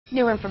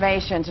New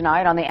information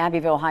tonight on the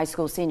Abbeville High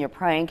School senior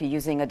prank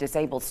using a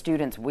disabled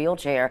student's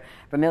wheelchair.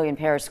 Vermilion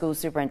Parish School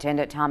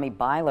Superintendent Tommy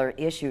Byler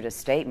issued a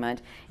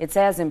statement. It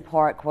says in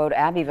part, quote,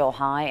 Abbeville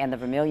High and the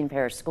Vermilion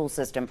Parish school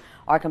system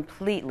are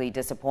completely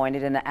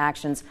disappointed in the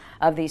actions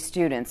of these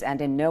students and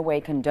in no way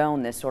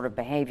condone this sort of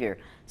behavior.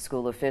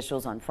 School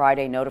officials on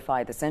Friday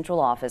notified the central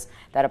office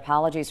that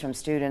apologies from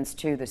students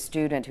to the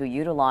student who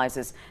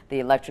utilizes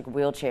the electric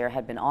wheelchair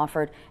had been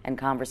offered and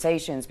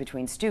conversations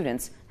between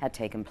students had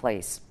taken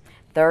place.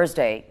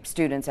 Thursday,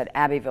 students at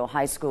Abbeville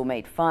High School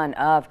made fun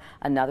of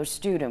another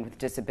student with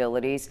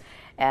disabilities,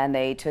 and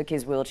they took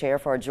his wheelchair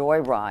for a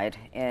joyride,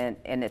 and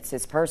it's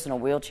his personal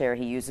wheelchair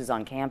he uses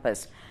on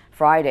campus.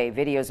 Friday,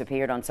 videos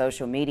appeared on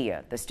social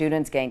media. The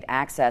students gained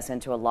access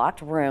into a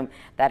locked room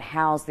that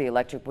housed the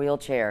electric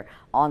wheelchair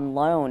on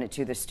loan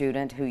to the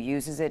student who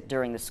uses it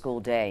during the school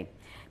day.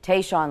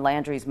 Tayshawn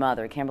Landry's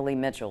mother, Kimberly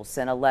Mitchell,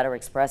 sent a letter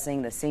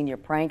expressing the senior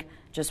prank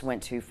just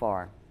went too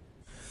far.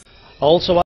 Also